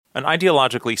An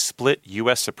ideologically split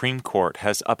U.S. Supreme Court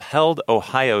has upheld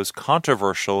Ohio's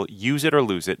controversial use it or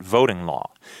lose it voting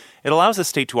law. It allows the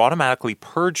state to automatically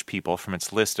purge people from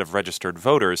its list of registered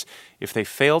voters if they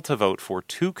fail to vote for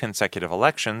 2 consecutive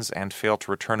elections and fail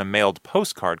to return a mailed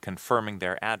postcard confirming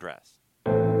their address.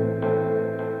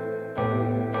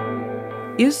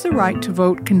 Is the right to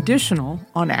vote conditional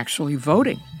on actually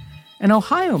voting? An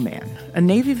Ohio man, a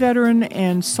Navy veteran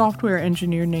and software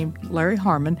engineer named Larry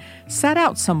Harmon, sat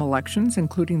out some elections,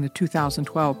 including the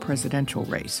 2012 presidential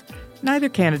race. Neither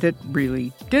candidate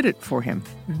really did it for him.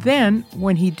 Then,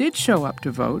 when he did show up to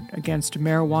vote against a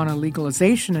marijuana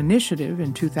legalization initiative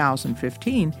in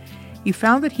 2015, he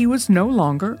found that he was no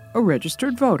longer a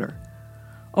registered voter.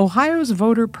 Ohio's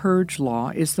voter purge law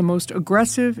is the most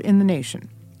aggressive in the nation,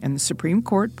 and the Supreme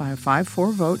Court, by a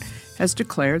 5-4 vote, has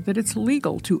declared that it's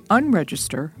legal to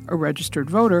unregister a registered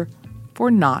voter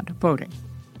for not voting.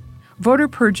 Voter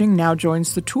purging now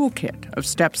joins the toolkit of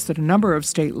steps that a number of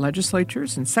state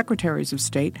legislatures and secretaries of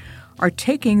state are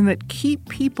taking that keep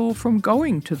people from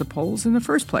going to the polls in the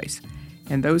first place.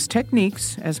 And those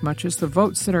techniques, as much as the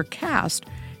votes that are cast,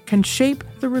 can shape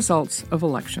the results of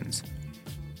elections.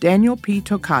 Daniel P.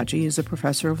 Tokaji is a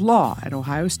professor of law at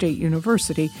Ohio State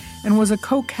University and was a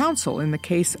co-counsel in the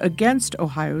case against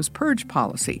Ohio's purge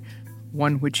policy,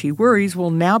 one which he worries will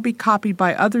now be copied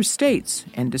by other states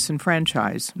and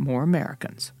disenfranchise more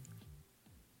Americans.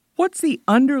 What's the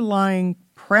underlying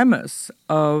premise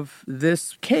of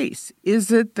this case?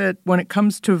 Is it that when it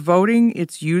comes to voting,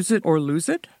 it's use it or lose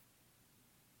it?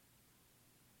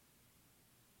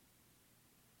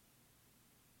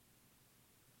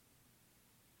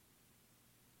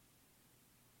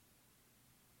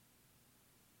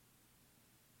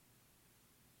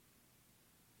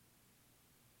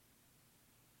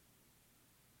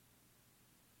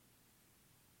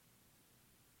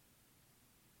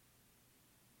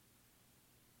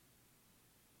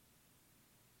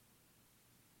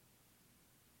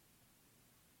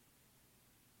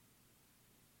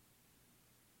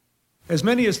 As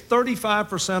many as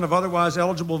 35% of otherwise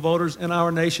eligible voters in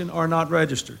our nation are not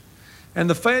registered. And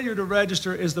the failure to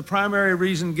register is the primary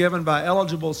reason given by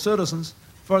eligible citizens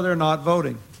for their not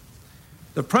voting.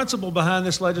 The principle behind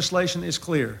this legislation is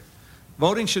clear.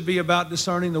 Voting should be about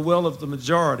discerning the will of the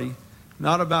majority,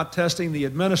 not about testing the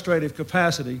administrative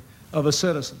capacity of a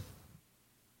citizen.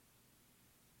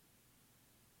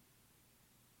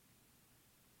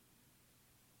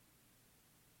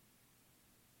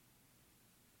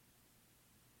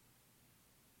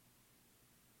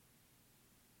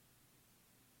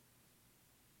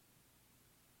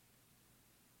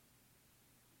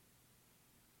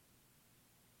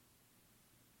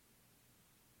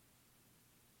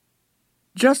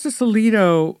 Justice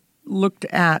Alito looked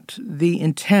at the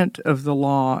intent of the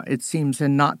law, it seems,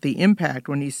 and not the impact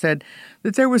when he said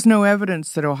that there was no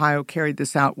evidence that Ohio carried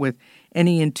this out with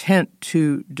any intent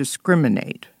to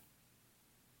discriminate.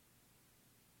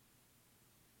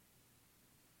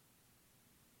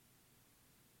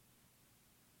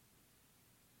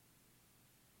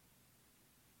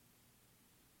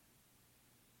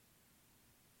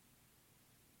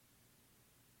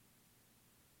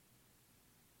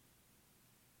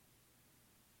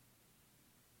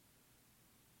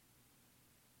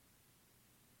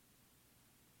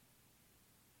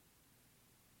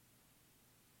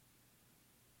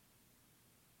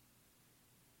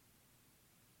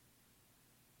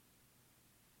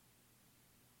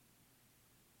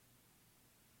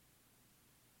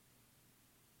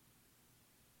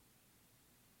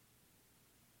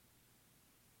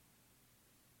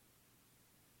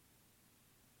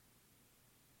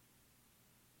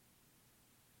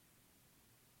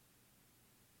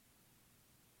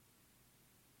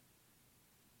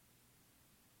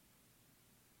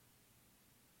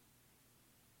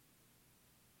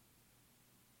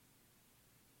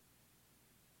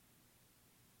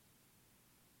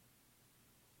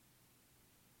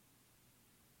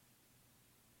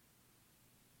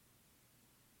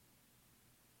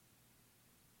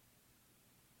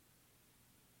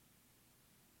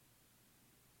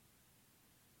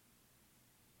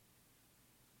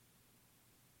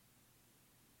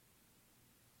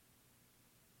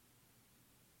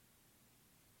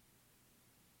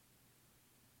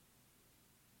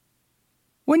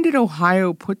 When did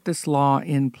Ohio put this law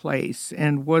in place?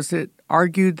 And was it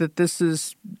argued that this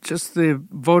is just the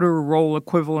voter roll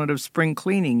equivalent of spring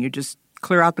cleaning? You just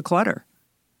clear out the clutter?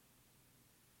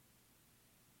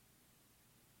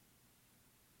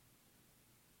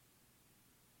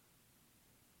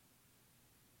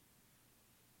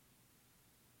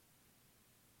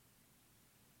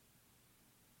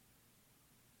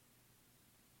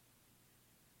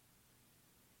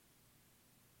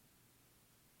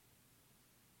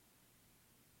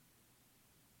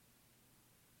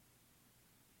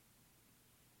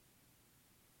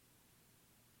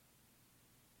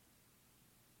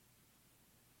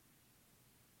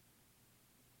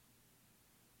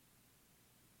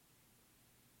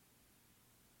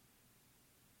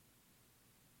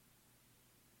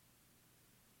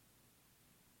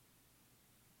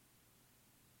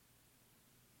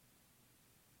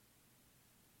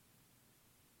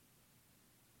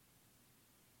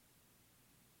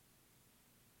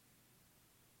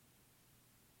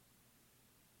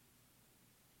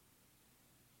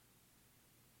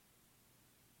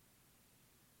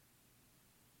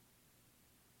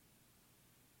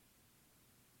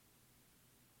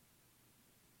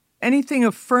 anything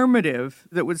affirmative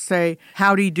that would say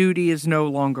Howdy Doody is no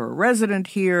longer a resident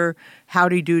here,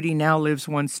 Howdy Doody now lives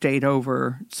one state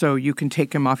over, so you can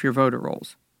take him off your voter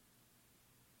rolls?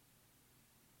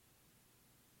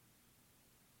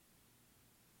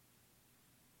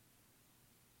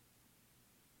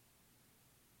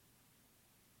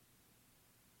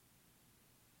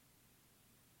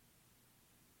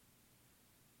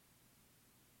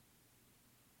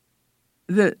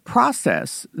 The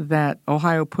process that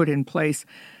Ohio put in place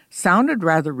sounded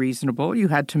rather reasonable. You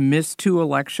had to miss 2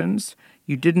 elections.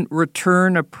 You didn't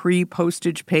return a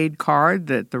pre-postage paid card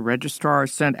that the registrar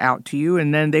sent out to you,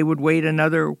 and then they would wait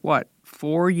another,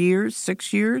 4 years,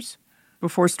 6 years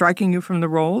before striking you from the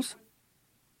rolls?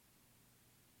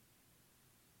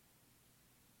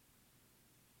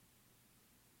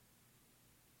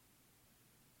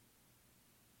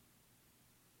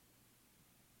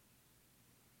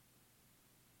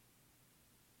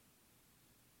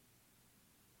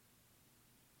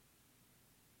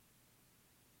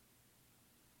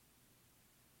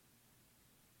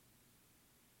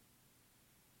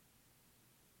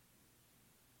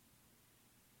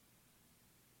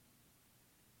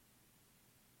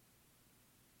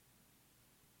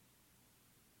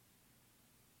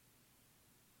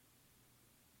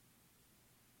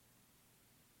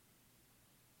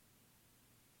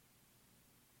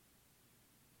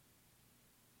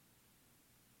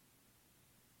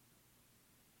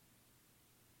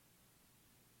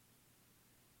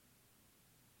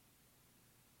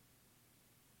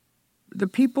 The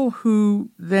people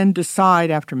who then decide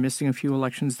after missing a few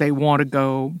elections they want to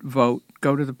go vote,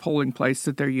 go to the polling place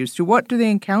that they're used to, what do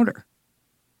they encounter?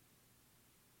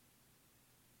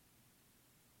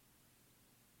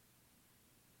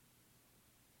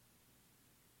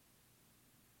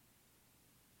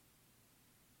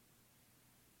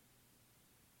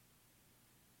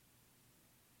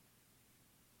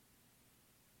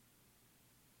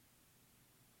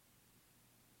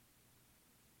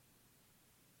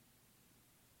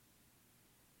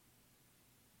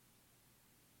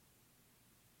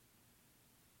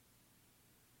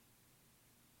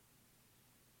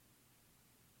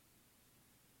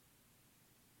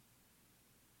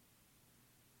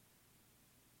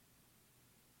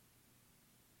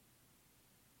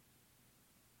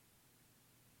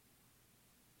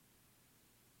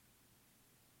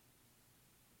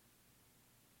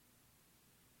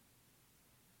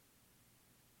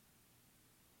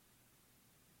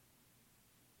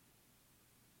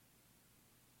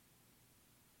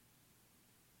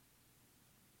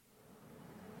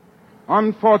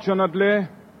 Unfortunately,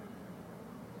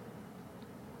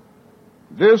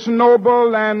 this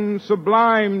noble and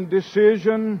sublime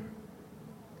decision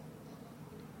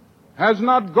has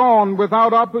not gone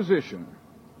without opposition.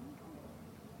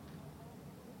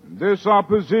 This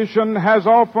opposition has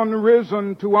often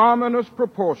risen to ominous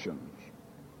proportions.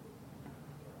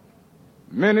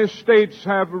 Many states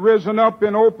have risen up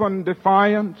in open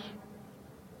defiance.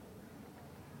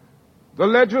 The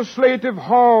legislative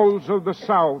halls of the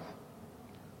South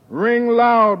ring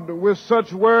loud with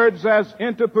such words as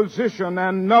interposition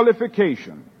and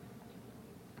nullification.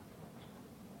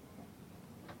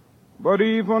 But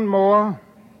even more,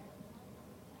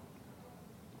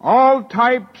 all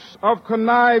types of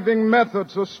conniving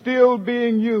methods are still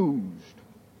being used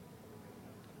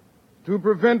to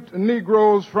prevent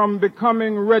Negroes from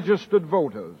becoming registered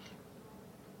voters.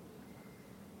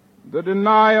 The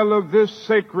denial of this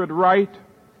sacred right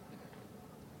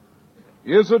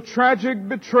is a tragic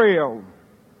betrayal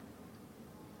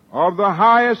of the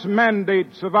highest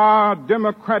mandates of our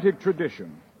democratic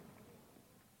tradition.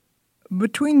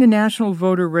 Between the National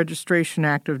Voter Registration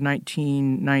Act of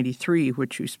 1993,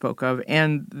 which you spoke of,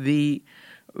 and the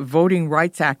Voting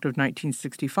Rights Act of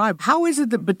 1965, how is it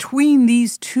that between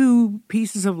these two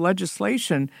pieces of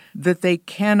legislation that they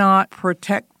cannot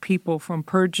protect people from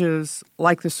purges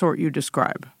like the sort you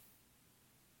describe?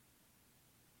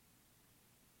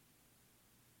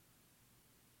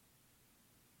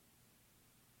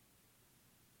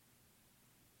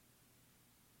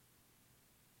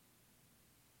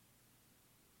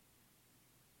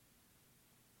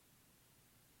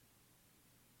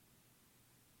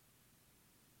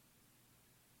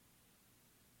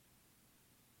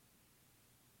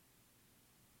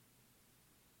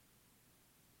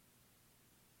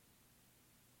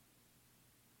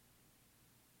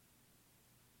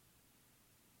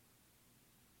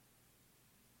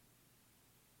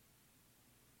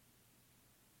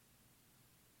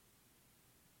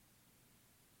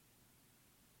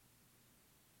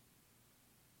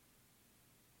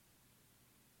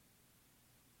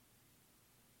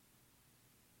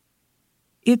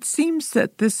 It seems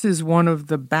that this is one of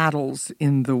the battles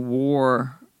in the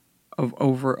war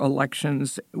over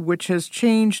elections, which has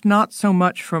changed not so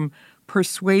much from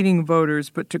persuading voters,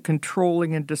 but to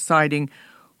controlling and deciding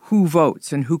who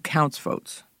votes and who counts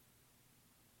votes.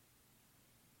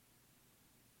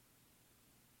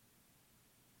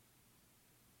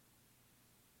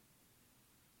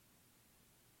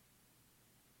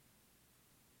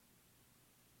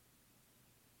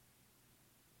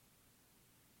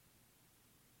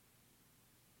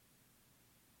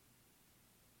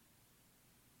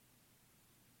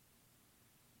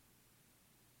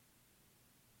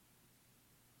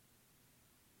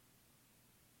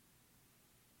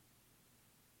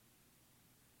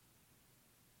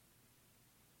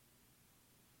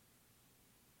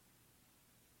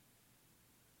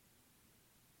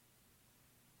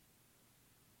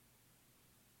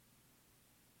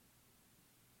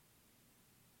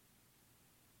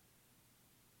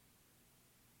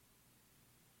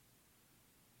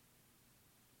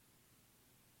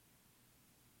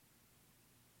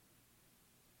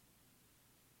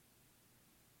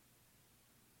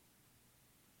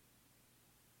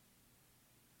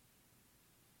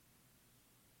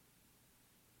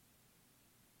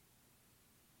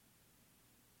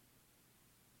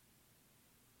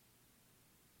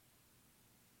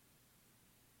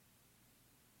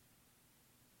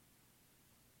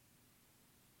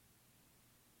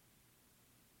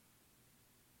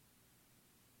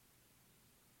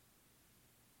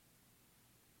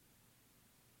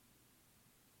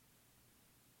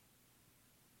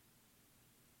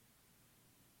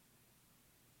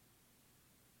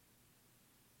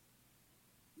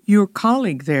 Your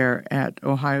colleague there at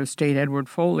Ohio State, Edward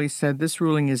Foley, said this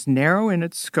ruling is narrow in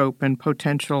its scope and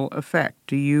potential effect.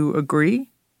 Do you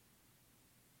agree?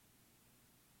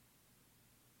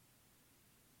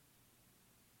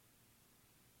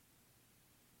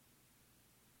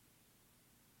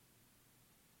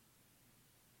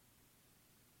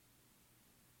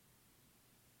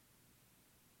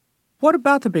 What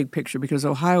about the big picture? Because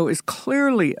Ohio is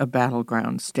clearly a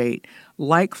battleground state,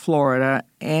 like Florida,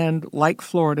 and like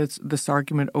Florida, this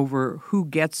argument over who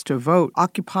gets to vote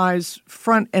occupies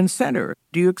front and center.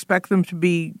 Do you expect them to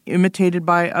be imitated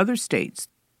by other states?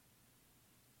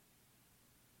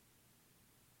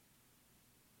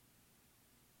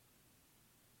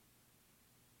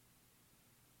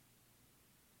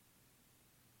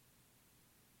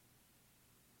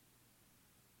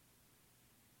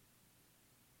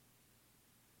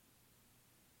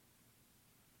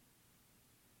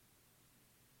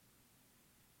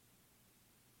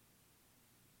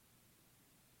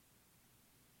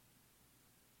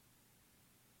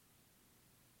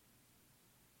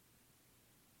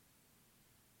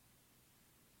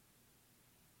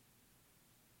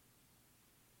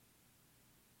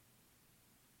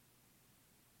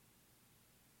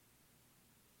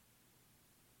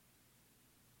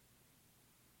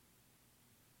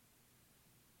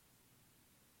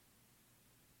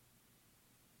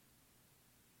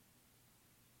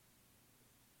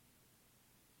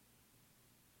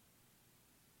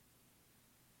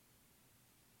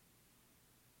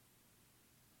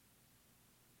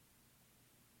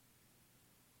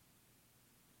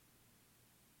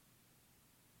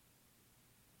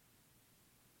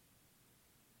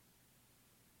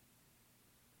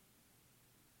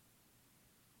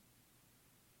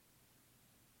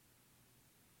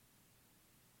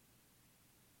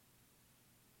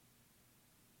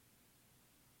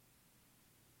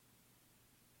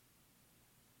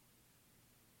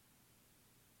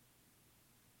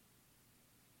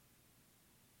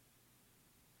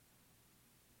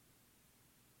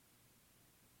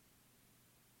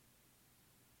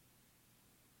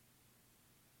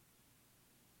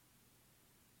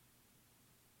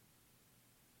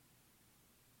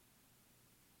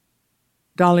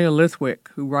 Dahlia Lithwick,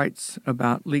 who writes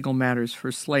about legal matters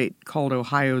for Slate, called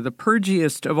Ohio the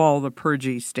purgiest of all the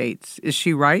purgy states. Is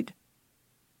she right?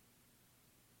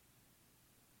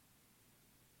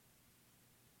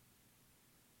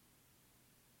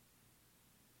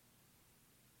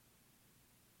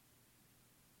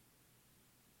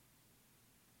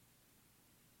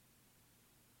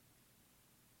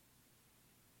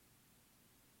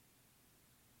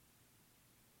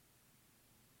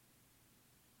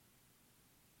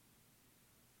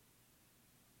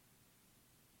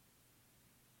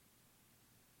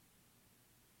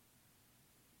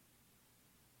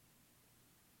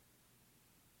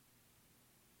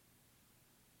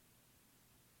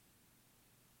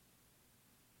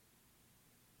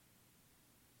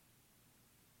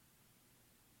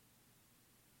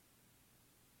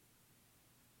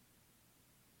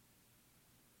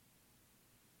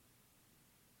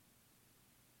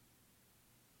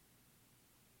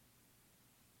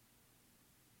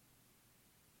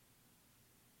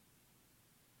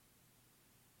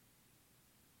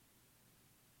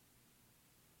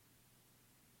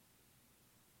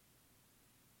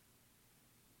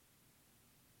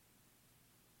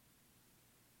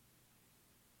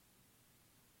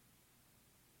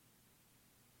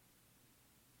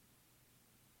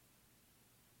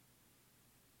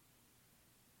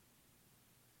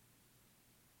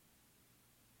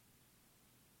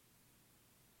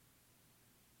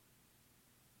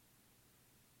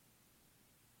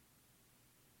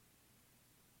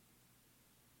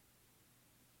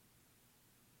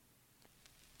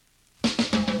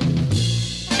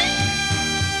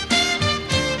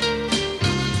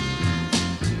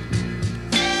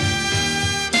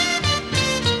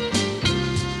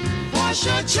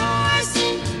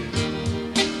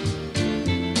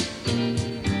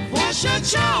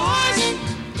 What's your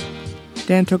choice?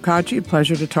 Dan Tokaji, a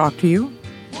pleasure to talk to you.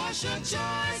 What's your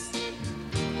choice?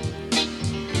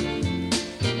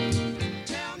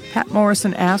 Pat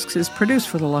Morrison Asks is produced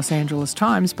for the Los Angeles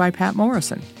Times by Pat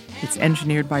Morrison. It's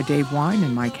engineered by Dave Wine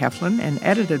and Mike Heflin and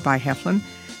edited by Heflin.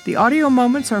 The audio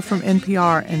moments are from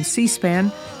NPR and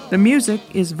C-SPAN. The music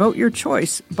is Vote Your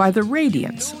Choice by The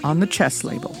Radiants on the Chess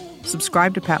label.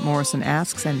 Subscribe to Pat Morrison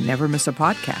Asks and never miss a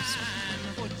podcast.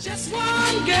 Just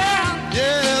one girl.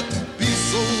 Yeah, to be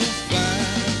so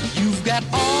fine. You've got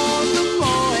all the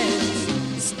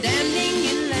boys standing